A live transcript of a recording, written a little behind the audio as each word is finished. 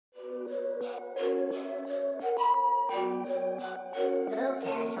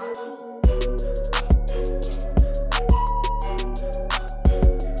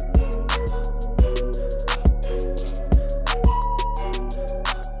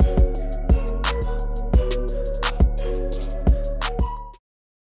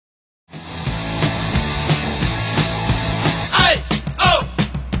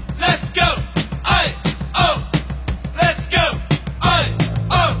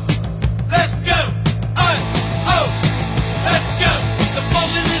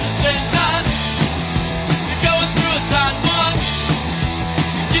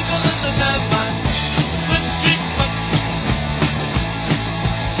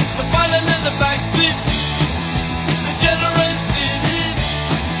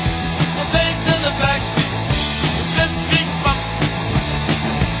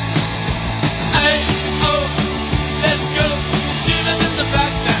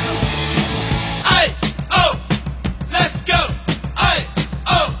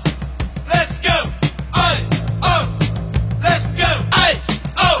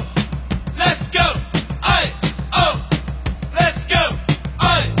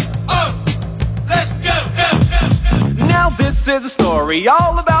This is a story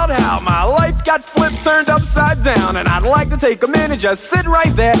all about how my life got flipped, turned upside down. And I'd like to take a minute, just sit right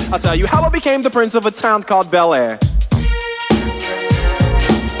there. I'll tell you how I became the prince of a town called Brea.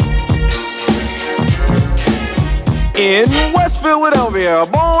 In West Philadelphia,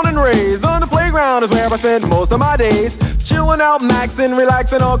 born and raised, on the playground is where I spend most of my days. Chilling out, maxing,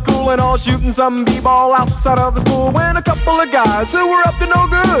 relaxing, all cool and all, shooting some b-ball outside of the school. When a couple of guys who were up to no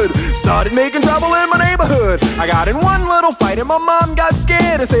good started making trouble in my neighborhood. I got in one little fight and my mom got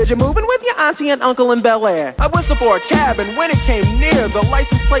scared and said, "You're moving with your auntie and uncle in Bel Air." I whistled for a cab and when it came near, the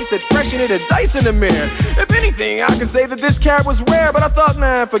license plate said fresh and it had dice in the mirror. If anything, I could say that this cab was rare, but I thought,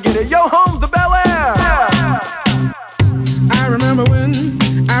 man, forget it, yo, home's the Bel Air. I remember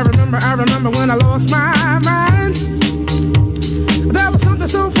when I lost my mind. There was something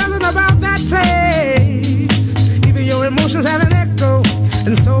so pleasant about that place. Even your emotions have an echo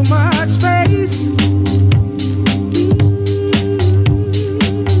in so much space.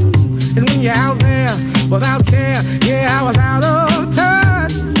 And when you're out there without care, yeah, I was out of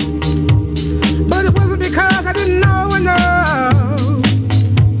touch. But it wasn't because I didn't know enough.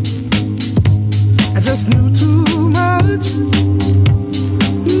 I just knew too much.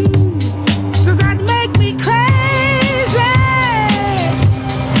 Does that make me crazy?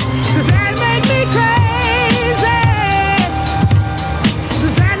 Does that make me crazy?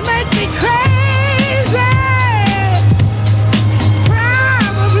 Does that make me crazy?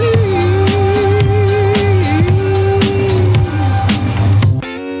 Probably.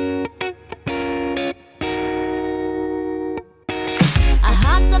 I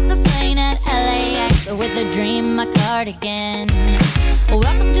hopped off the plane at LAX with a dream, my cardigan.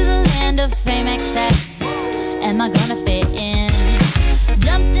 Welcome to the land of fame excess. Am I gonna fit in?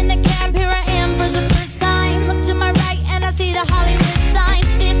 Jumped in the cab, here I am for the first time. Look to my right and I see the Hollywood sign.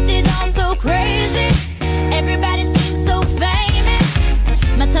 This is all so crazy. Everybody seems so famous.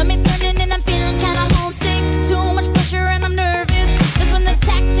 My tummy's turning and I'm feeling kinda homesick. Too much pressure and I'm nervous. That's when the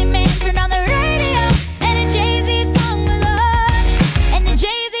taxi man turned on the radio and the Jay-Z song was on. And the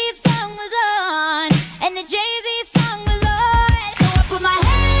Jay-Z song was on. And the Jay-Z song was on. So I put my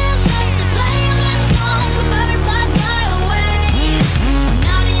hands up to play my song. The butterflies fly away.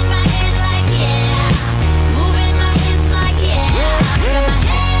 Nodding my head like yeah. Moving my hips like yeah. Got my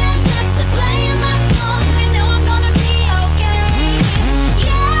hands up to play my song. You know I'm gonna be okay.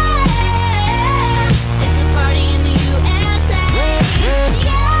 Yeah. It's a party in the USA.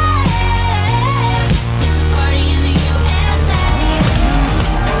 Yeah. It's a party in the USA.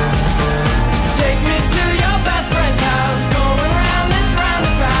 Take me to your best friend's house, going round this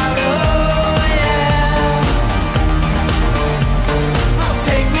roundabout, oh yeah.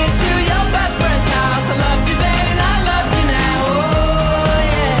 Take me to your best friend's house, I loved you then and I love you now, oh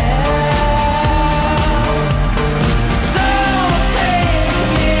yeah. Don't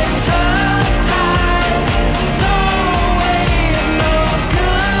take it so tight, don't wave no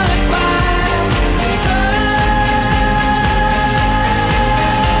goodbye.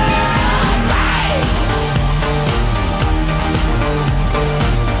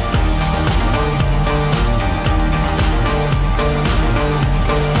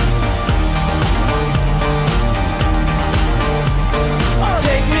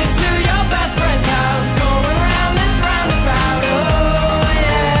 Take me to your best friend's house, going round this roundabout, oh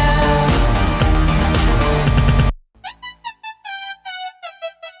yeah.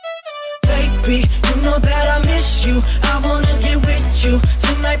 Baby, you know that I miss you. I wanna get with you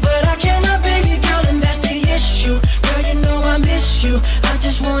tonight, but I cannot, baby girl, and that's the issue. Girl, you know I miss you. I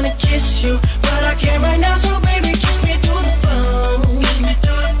just wanna kiss you, but I can't right now. So baby, kiss me through the phone. Kiss me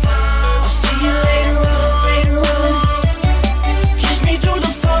through the phone. I'll see you later on, later on. Kiss me through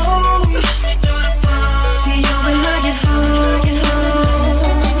the phone. Kiss me through the phone. See you when I get home.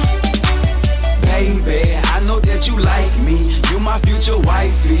 Baby, I know that you like me. You my future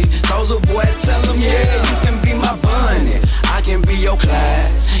wifey. Soulja boy, tell him, yeah, you can be my bunny. I can be your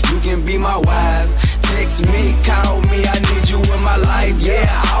Clyde. You can be my wife. Text me, call me, I need you in my life. Yeah,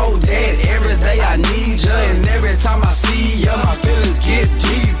 all that, every day I need you. And every time I see you, my feelings get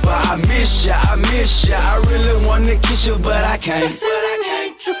deeper. I miss you, I miss you. I really wanna kiss you, but I can't.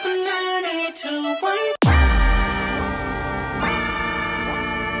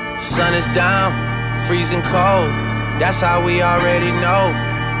 678-988-218. Sun is down, freezing cold. That's how we already know.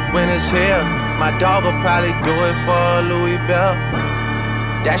 Winter's here, my dog will probably do it for a Louis belt.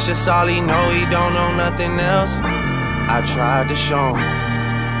 That's just all he know, he don't know nothing else. I tried to show him.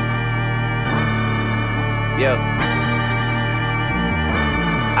 Yeah.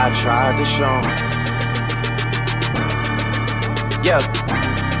 I tried to show him. Yeah.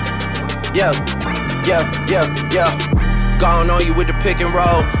 Yeah. Yeah. Yeah. Yeah. Gone on you with the pick and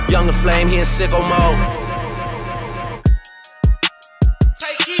roll. Younger flame, he in sicko mode.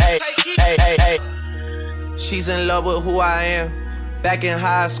 Hey, hey, hey, hey. She's in love with who I am. Back in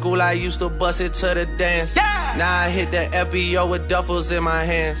high school, I used to bust it to the dance. Yeah. Now I hit the FBO with duffels in my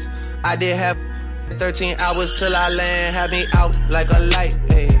hands. I did have 13 hours till I land. Had me out like a light,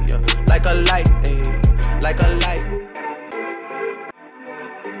 hey, like a light, hey, like a light.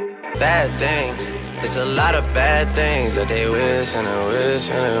 Bad things, it's a lot of bad things that they wish and they wish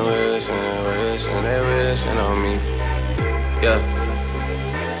and they wish and they wish and they wishing on me. Yeah.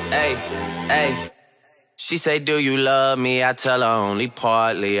 Hey, hey. She say, do you love me? I tell her only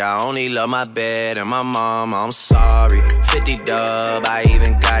partly. I only love my bed and my mom, I'm sorry. 50 dub, I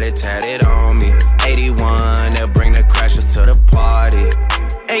even got it tatted on me. 81, they'll bring the crashers to the party.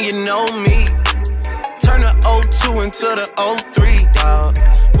 And you know me, turn the 02 into the 03, dawg.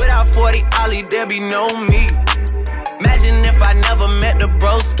 Without 40 Ollie, there be no me. Imagine if I never met the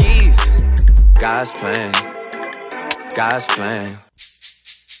broskies. God's plan, God's plan.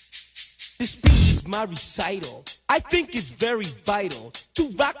 This speech is my recital. I think it's very vital to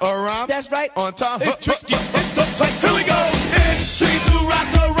rock around. That's right, on time. It's tricky. It's tight. Here we go. It's tricky to rock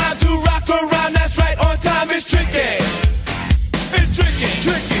around. To rock around. That's right, on time. It's tricky. It's tricky.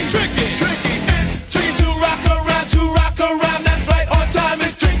 Tricky. Tricky. Tricky. It's tricky to rock around. To rock around. That's right, on time.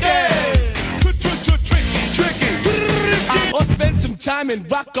 It's tricky. Tricky. Tricky. Or spend some time and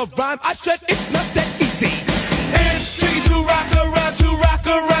rock a rhyme. I said it's not that easy. It's tricky to rock around. To rock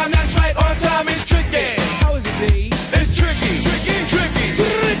around. That's right, on time. It's tricky. How is it, babe? It's tricky. Tricky. Tricky.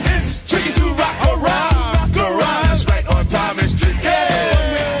 It's tricky to rock around. Rock around. That's right, on time. It's tricky.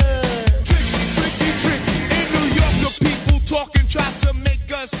 Tricky. Tricky. Tricky. In New York, the people talking try to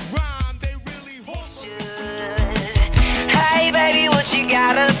make us rhyme. They really hope. Hey, baby, what you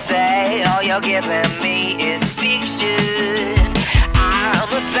gotta say? All you're giving me is fiction.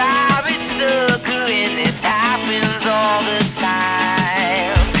 I'm a sorry sucker, and this happens all the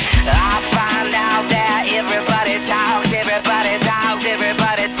time. I find out that everybody talks, everybody talks,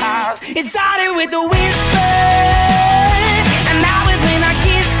 everybody talks. It started with a whisper, and that was when I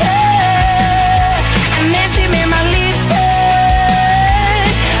kissed her, and then she made my lips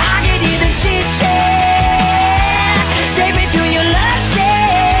hurt. I could hear the chit-chat. Take me to your love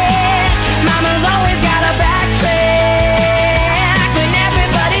shack. Mama's always got a backtrack when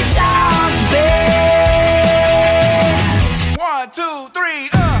everybody talks back. 1, 2, 3,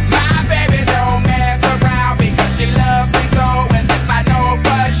 My baby don't mess around because she loves me so, and this I know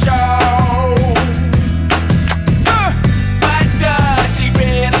for sure. But does she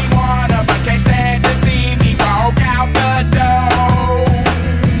really wanna, but can't stand to see me walk out the door?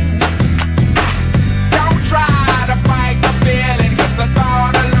 Don't try to fight the feeling, cause the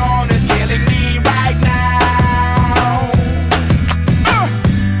thought alone is killing me right now.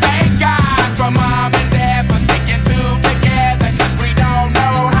 Thank God for mom and dad for sticking two together, cause we don't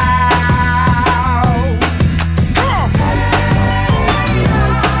know how.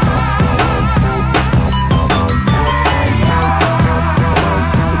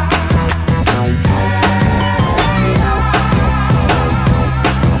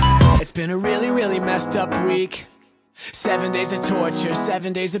 It's been a really messed up week. 7 days of torture,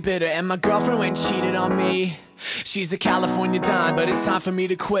 7 days of bitter, and my girlfriend went and cheated on me. She's a California dime, but it's time for me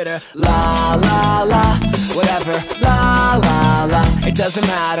to quit her. La la la, whatever. La la la, it doesn't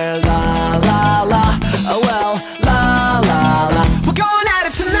matter. La la la, oh well. La la la, we're going at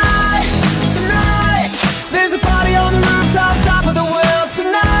it tonight, tonight. There's a party on the rooftop, top of the world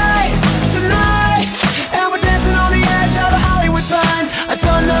tonight, tonight. And we're dancing on the edge of the Hollywood sign. I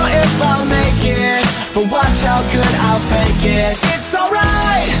don't know if I'll make it, but watch how good I'll fake it. It's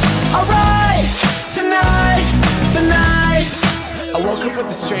alright, alright. Tonight, tonight. I woke up with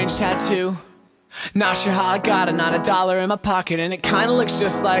a strange tattoo. Not sure how I got it, not a dollar in my pocket, and it kinda looks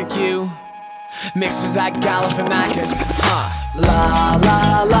just like you. Mixed with that Galifianakis. La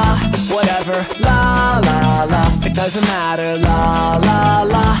la la, whatever. La la la, it doesn't matter. La la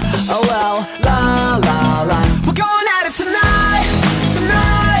la, oh well. La la la, we're going at it tonight,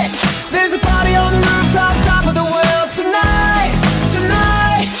 tonight. There's a party on the rooftop, top of the world tonight,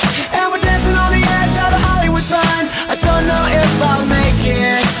 tonight. And we're dancing on the edge of the Hollywood sign. I don't know if I'll make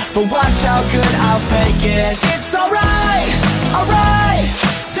it, but watch how good I'll fake it. It's alright, alright.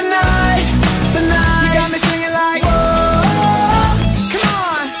 Tonight, tonight. You got me singing like, oh, come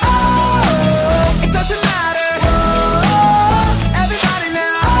on, oh, it doesn't matter, oh, everybody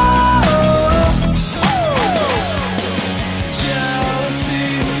now, oh, jealousy,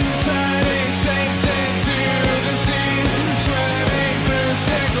 turning saints into the sea, swimming through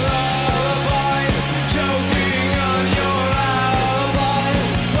sick lullabies, choking on your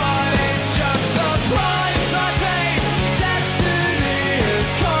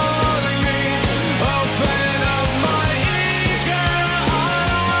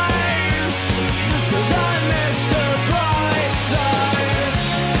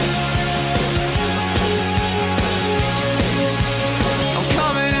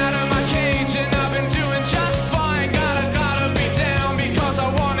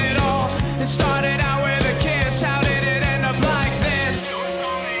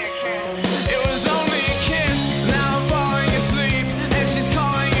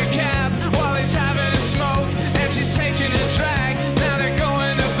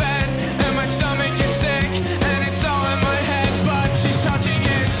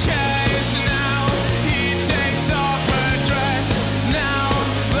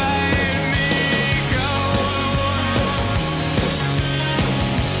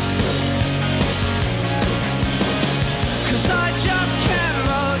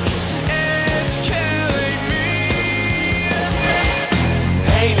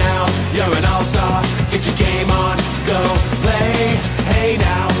Get your game on, go play. Hey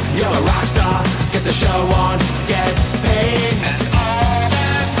now, you're a rock star. Get the show on, get paid. And all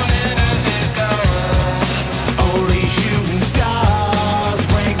that glitters is gold. Only shooting stars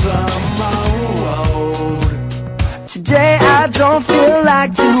break the mold. Today I don't feel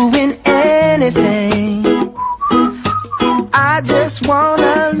like doing anything. I just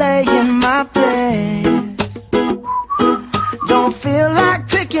wanna lay in my bed. Don't feel like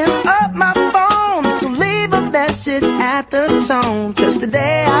picking up my phone, so leave a message at the tone. 'Cause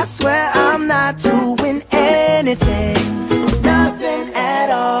today I swear I'm not doing anything.